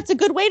 I think that's a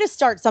good way to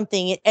start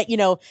something.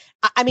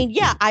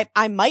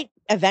 I might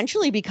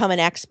eventually become an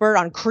expert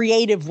on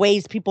creative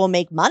ways people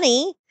make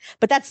money,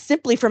 but that's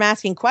simply from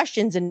asking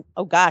questions. And,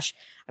 oh gosh,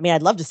 I mean,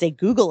 I'd love to say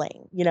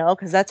Googling,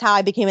 because that's how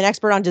I became an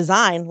expert on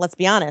design. Let's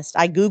be honest.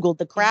 I Googled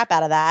the crap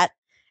out of that.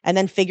 And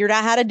then figured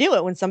out how to do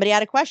it when somebody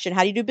had a question.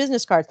 How do you do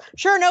business cards?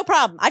 Sure, no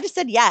problem. I just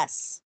said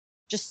yes.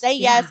 Just say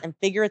yes and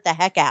figure it the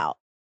heck out.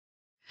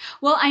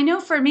 Well, I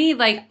know for me,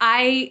 like,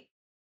 I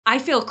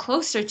feel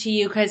closer to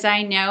you because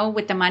I know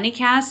with the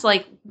MoneyCast,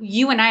 like,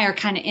 you and I are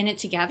kind of in it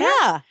together.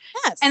 Yeah.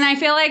 Yes. And I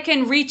feel like I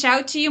can reach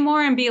out to you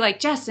more and be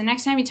like, Jess, the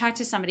next time you talk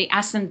to somebody,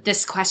 ask them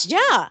this question.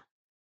 Yeah.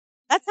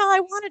 That's how I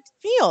want it to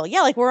feel.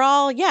 Yeah, like we're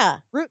all,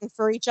 rooting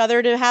for each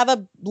other to have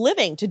a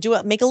living,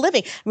 make a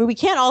living. I mean, we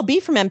can't all be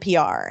from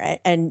NPR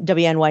and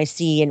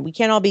WNYC, and we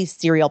can't all be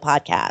serial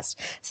podcasts.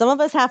 Some of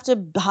us have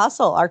to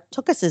hustle our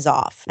tuchuses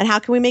off. And how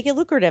can we make it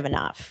lucrative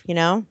enough,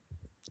 Yeah,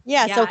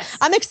 yes. So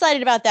I'm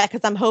excited about that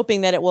because I'm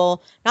hoping that it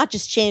will not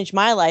just change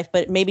my life,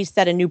 but maybe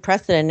set a new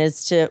precedent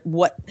as to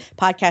what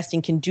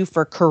podcasting can do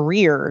for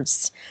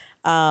careers.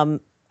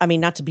 I mean,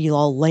 not to be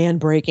all land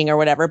breaking or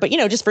whatever, but,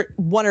 just for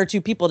one or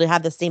two people to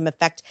have the same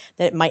effect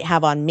that it might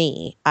have on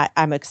me,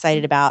 I'm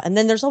excited about. And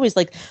then there's always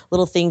like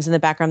little things in the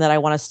background that I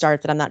want to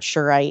start that I'm not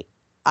sure I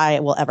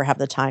will ever have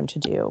the time to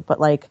do.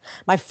 But like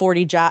my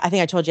 40 job, I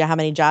think I told you how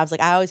many jobs,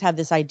 like I always have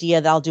this idea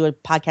that I'll do a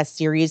podcast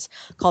series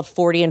called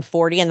 40 and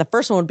 40. And the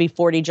first one would be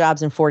 40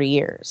 jobs in 40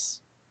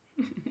 years.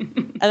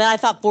 And then I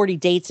thought 40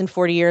 dates in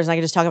 40 years. And I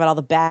could just talk about all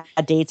the bad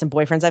dates and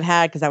boyfriends I've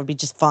had because that would be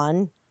just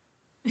fun.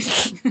 And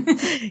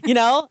then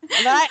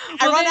I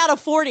run out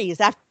of 40s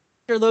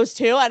after those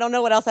two. I don't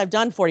know what else I've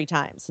done 40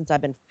 times since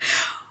I've been.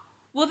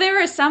 Well, there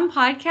are some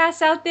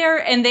podcasts out there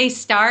and they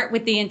start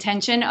with the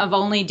intention of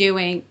only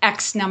doing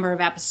X number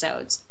of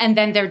episodes and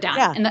then they're done.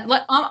 Yeah. And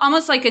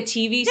almost like a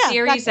TV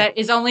series that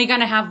is only going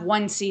to have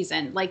one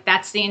season. Like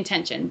that's the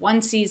intention.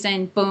 One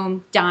season,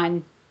 boom,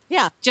 done.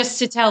 Yeah. Just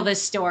to tell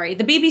this story.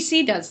 The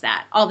BBC does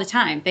that all the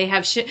time. They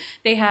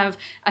have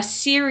a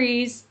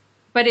series,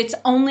 but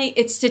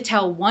it's to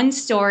tell one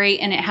story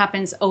and it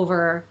happens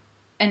over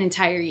an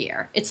entire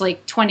year. It's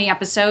like 20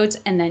 episodes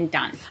and then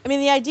done. I mean,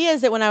 the idea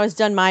is that when I was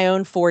done my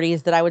own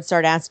 40s, that I would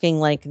start asking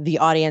like the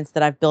audience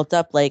that I've built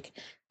up, like,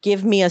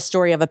 give me a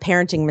story of a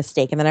parenting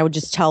mistake. And then I would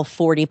just tell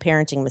 40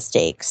 parenting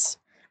mistakes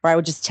or I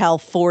would just tell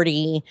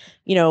 40,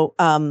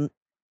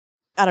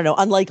 I don't know,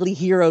 unlikely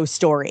hero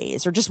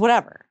stories or just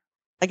whatever.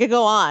 I could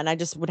go on. I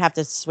just would have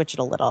to switch it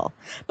a little.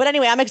 But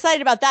anyway, I'm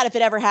excited about that if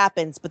it ever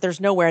happens, but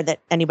there's nowhere that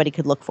anybody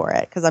could look for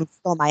it because I'm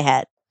still in my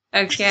head.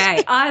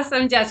 Okay.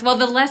 Awesome, Jess. Well,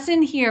 the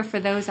lesson here for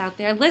those out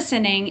there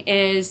listening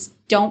is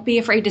don't be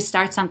afraid to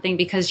start something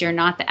because you're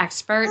not the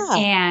expert. Yeah.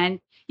 And,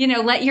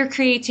 let your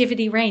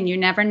creativity reign. You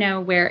never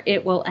know where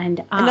it will end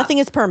up. And nothing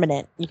is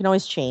permanent. You can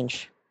always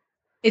change.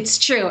 It's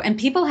true. And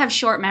people have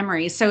short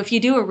memories. So if you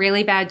do a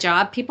really bad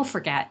job, people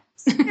forget.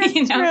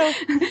 True.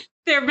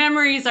 Their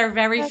memories are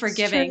very That's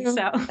forgiving. True.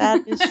 So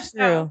that is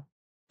true.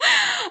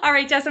 All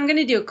right, Jess, I'm going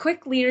to do a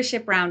quick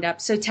leadership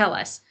roundup. So tell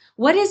us,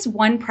 what is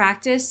one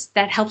practice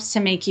that helps to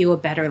make you a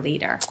better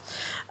leader?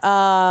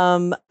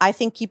 I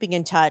think keeping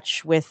in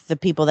touch with the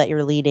people that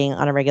you're leading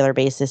on a regular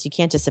basis. You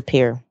can't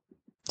disappear.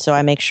 So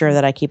I make sure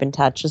that I keep in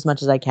touch as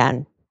much as I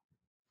can.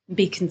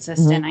 Be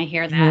consistent. I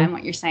hear that and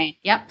what you're saying.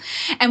 Yep.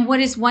 And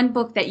what is one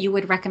book that you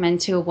would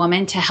recommend to a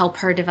woman to help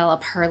her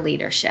develop her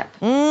leadership?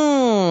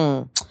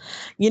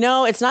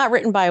 It's not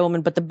written by a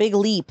woman, but The Big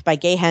Leap by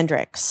Gay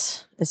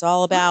Hendricks. It's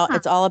all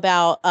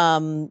about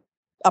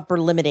upper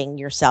limiting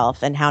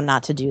yourself and how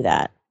not to do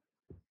that.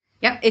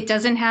 Yep. It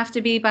doesn't have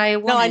to be by a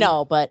woman. No, I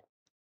know, but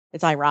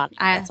it's ironic.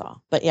 That's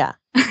all. But yeah.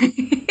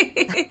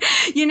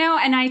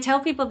 And I tell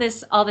people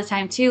this all the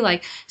time too.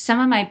 Like some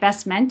of my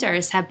best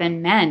mentors have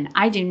been men.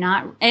 I do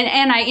not,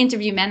 and I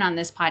interview men on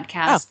this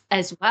podcast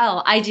as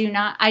well. I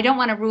don't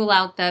want to rule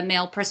out the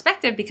male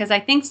perspective because I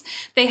think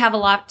they have a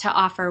lot to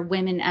offer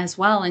women as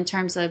well in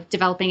terms of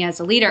developing as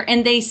a leader.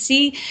 And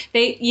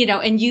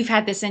and you've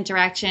had this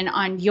interaction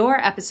on your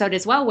episode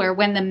as well, where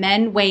when the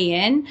men weigh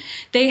in,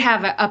 they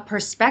have a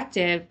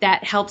perspective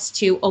that helps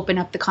to open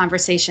up the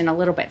conversation a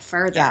little bit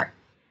further. Yeah.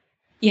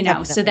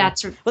 Definitely. So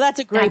that's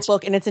a great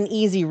book and it's an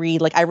easy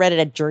read. Like I read it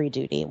at jury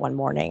duty one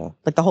morning,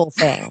 like the whole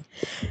thing.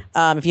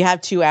 If you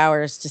have 2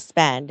 hours to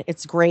spend,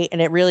 it's great.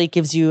 And it really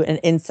gives you an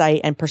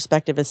insight and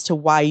perspective as to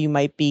why you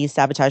might be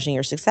sabotaging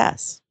your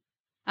success.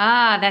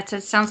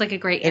 Sounds like a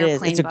great airplane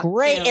book. It's a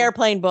great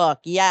airplane book.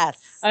 Yes.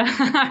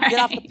 Get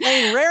off the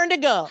plane, raring to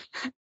go.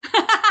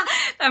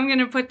 I'm going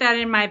to put that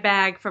in my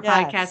bag for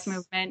podcast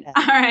movement. Yes.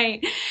 All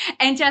right.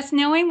 And just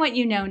knowing what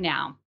you know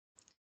now,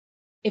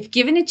 if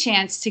given a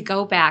chance to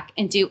go back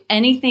and do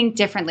anything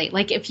differently,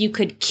 like if you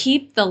could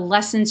keep the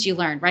lessons you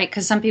learned, right?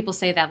 Because some people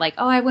say that like,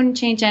 oh, I wouldn't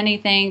change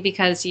anything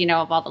because,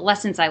 of all the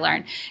lessons I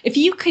learned. If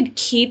you could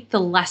keep the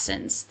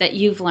lessons that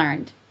you've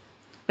learned,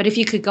 but if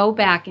you could go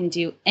back and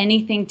do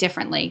anything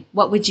differently,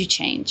 what would you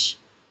change?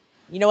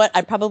 You know what?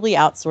 I'd probably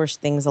outsource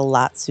things a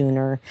lot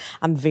sooner.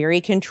 I'm very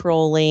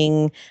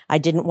controlling. I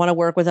didn't want to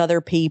work with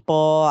other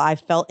people. I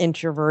felt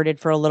introverted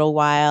for a little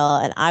while,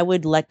 and I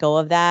would let go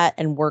of that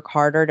and work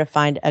harder to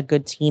find a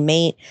good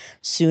teammate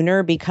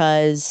sooner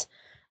because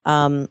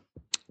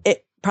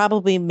it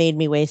probably made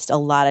me waste a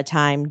lot of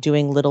time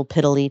doing little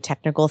piddly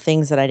technical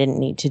things that I didn't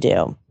need to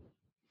do.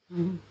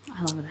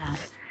 I love that.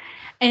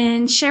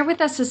 And share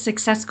with us a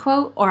success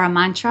quote or a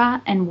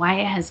mantra and why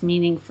it has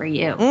meaning for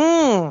you.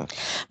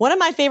 One of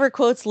my favorite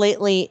quotes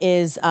lately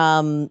is,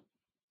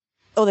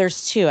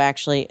 there's two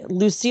actually.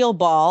 Lucille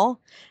Ball,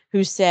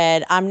 who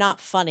said, "I'm not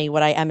funny.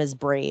 What I am is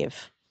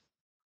brave."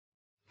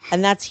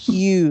 And that's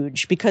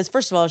huge because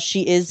first of all,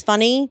 she is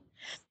funny,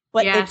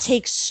 but it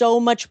takes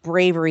so much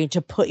bravery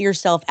to put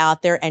yourself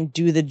out there and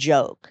do the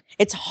joke.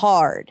 It's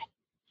hard.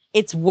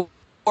 It's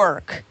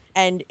work.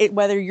 And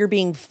whether you're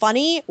being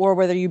funny or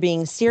whether you're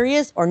being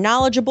serious or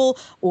knowledgeable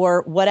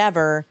or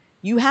whatever,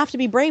 you have to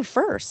be brave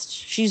first.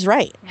 She's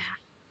right.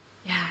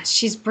 Yeah,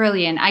 she's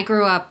brilliant. I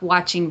grew up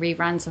watching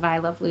reruns of I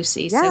Love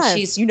Lucy. So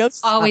she's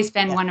always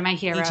been one of my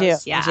heroes.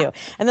 Me too.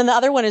 And then the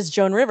other one is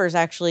Joan Rivers,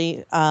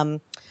 actually,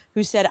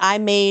 who said,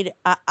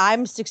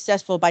 I'm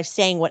successful by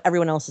saying what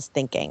everyone else is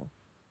thinking.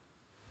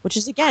 Which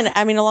is, again,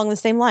 along the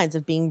same lines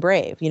of being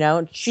brave.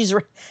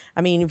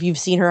 If you've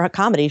seen her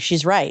comedy,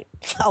 she's right.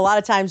 A lot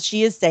of times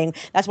she is saying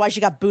that's why she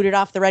got booted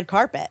off the red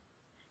carpet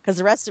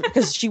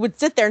because she would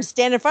sit there and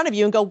stand in front of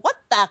you and go, "What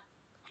the heck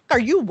are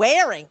you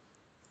wearing?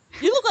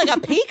 You look like a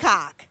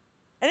peacock."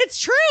 And it's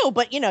true,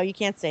 but you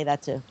can't say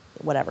that to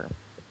whatever.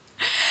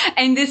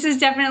 And this is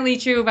definitely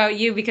true about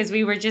you because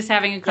we were just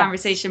having a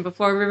conversation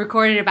before we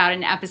recorded about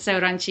an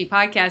episode on She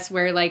Podcast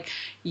where like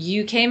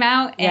you came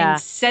out and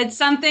said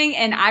something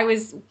and I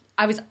was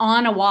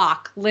on a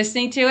walk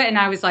listening to it and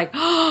I was like,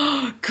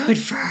 "Oh, good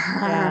for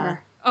her. Yeah.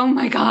 Oh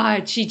my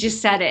God, she just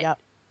said it." Yep.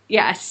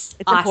 Yes.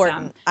 It's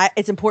important.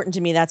 It's important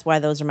to me. That's why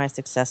those are my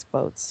success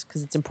quotes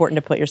because it's important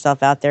to put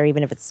yourself out there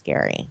even if it's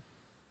scary.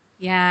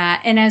 Yeah.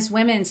 And as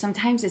women,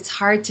 sometimes it's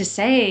hard to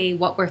say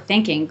what we're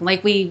thinking.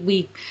 Like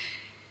we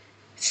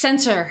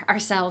censor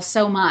ourselves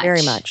so much.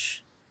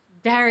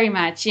 Very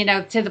much.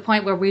 To the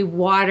point where we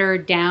water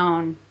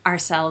down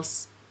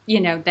ourselves,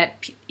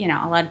 that, a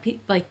lot of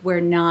people, like we're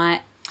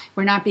not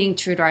being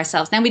true to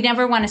ourselves. Now, we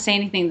never want to say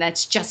anything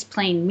that's just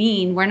plain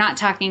mean. We're not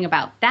talking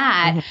about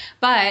that,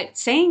 but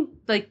saying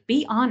like,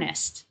 be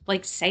honest,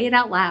 like say it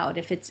out loud.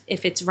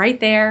 If it's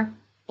right there,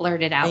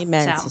 blurt it out.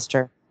 Amen,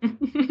 sister.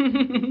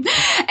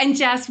 And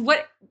Jess,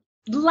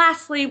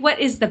 lastly, what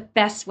is the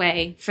best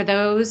way for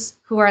those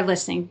who are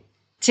listening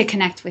to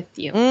connect with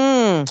you?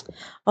 Oh,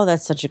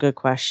 that's such a good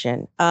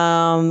question.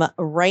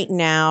 Right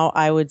now,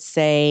 I would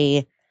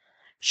say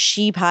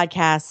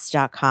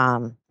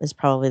shepodcasts.com is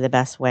probably the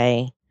best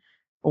way,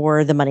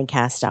 or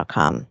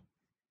themoneycast.com.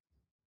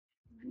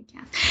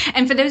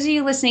 And for those of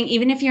you listening,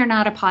 even if you're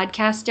not a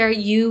podcaster,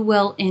 you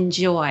will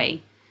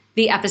enjoy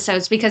the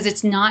episodes because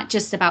it's not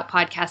just about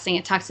podcasting.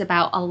 It talks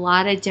about a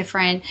lot of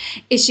different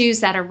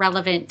issues that are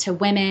relevant to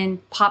women,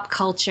 pop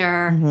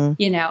culture,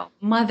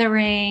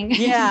 mothering,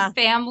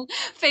 family.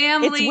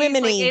 It's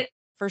women-y.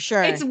 For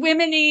sure. It's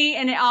women-y,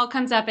 and it all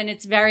comes up, and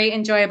it's very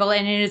enjoyable,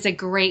 and it is a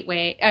great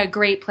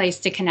place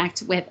to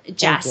connect with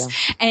Jess.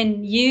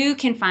 And you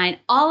can find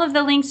all of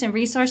the links and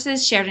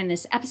resources shared in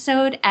this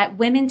episode at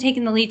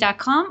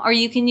womentakingthelead.com, or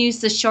you can use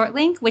the short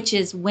link, which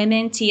is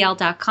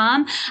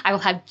womentl.com. I will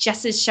have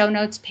Jess's show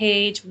notes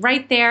page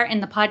right there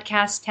in the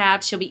podcast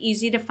tab. She'll be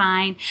easy to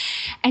find.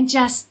 And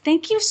Jess,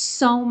 thank you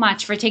so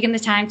much for taking the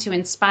time to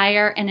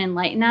inspire and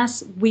enlighten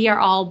us. We are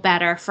all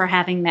better for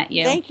having met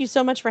you. Thank you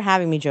so much for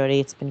having me, Jody.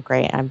 It's been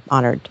great. I'm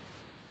honored.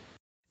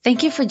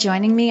 Thank you for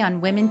joining me on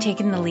Women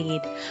Taking the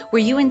Lead. Were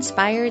you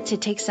inspired to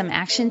take some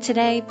action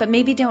today, but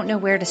maybe don't know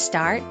where to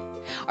start?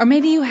 Or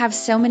maybe you have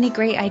so many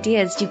great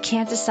ideas you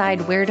can't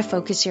decide where to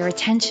focus your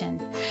attention.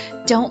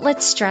 Don't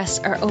let stress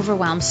or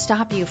overwhelm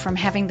stop you from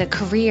having the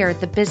career,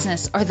 the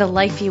business, or the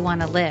life you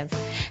want to live.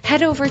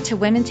 Head over to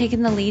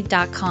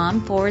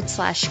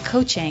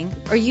womentakingthelead.com/coaching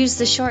or use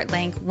the short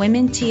link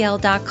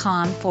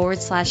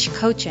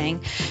womentl.com/coaching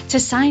to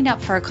sign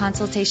up for a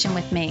consultation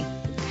with me.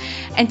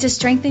 And to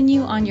strengthen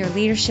you on your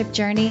leadership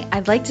journey,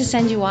 I'd like to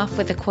send you off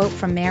with a quote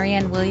from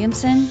Marianne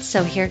Williamson,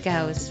 so here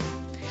goes.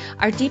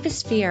 Our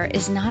deepest fear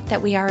is not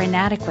that we are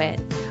inadequate.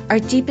 Our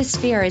deepest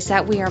fear is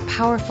that we are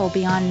powerful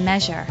beyond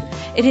measure.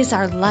 It is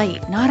our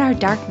light, not our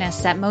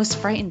darkness, that most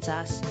frightens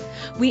us.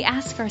 We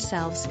ask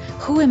ourselves,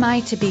 who am I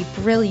to be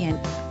brilliant,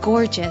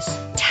 gorgeous,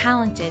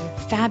 talented,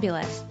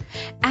 fabulous?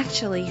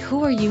 Actually,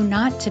 who are you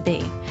not to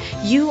be?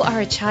 You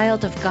are a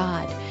child of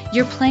God.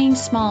 Your playing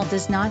small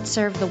does not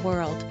serve the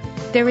world.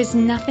 There is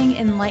nothing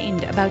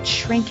enlightened about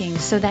shrinking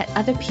so that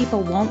other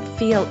people won't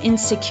feel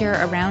insecure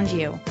around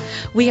you.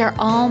 We are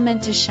all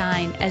meant to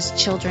shine as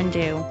children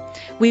do.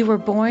 We were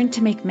born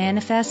to make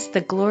manifest the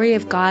glory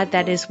of God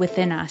that is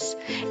within us.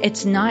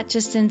 It's not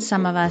just in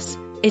some of us,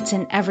 it's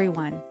in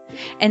everyone.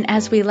 And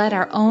as we let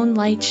our own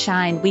light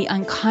shine, we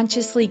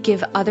unconsciously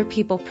give other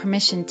people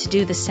permission to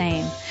do the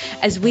same.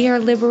 As we are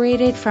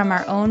liberated from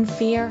our own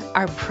fear,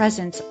 our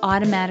presence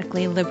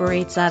automatically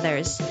liberates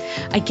others.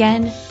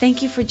 Again,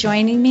 thank you for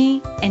joining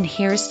me, and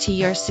here's to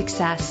your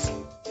success.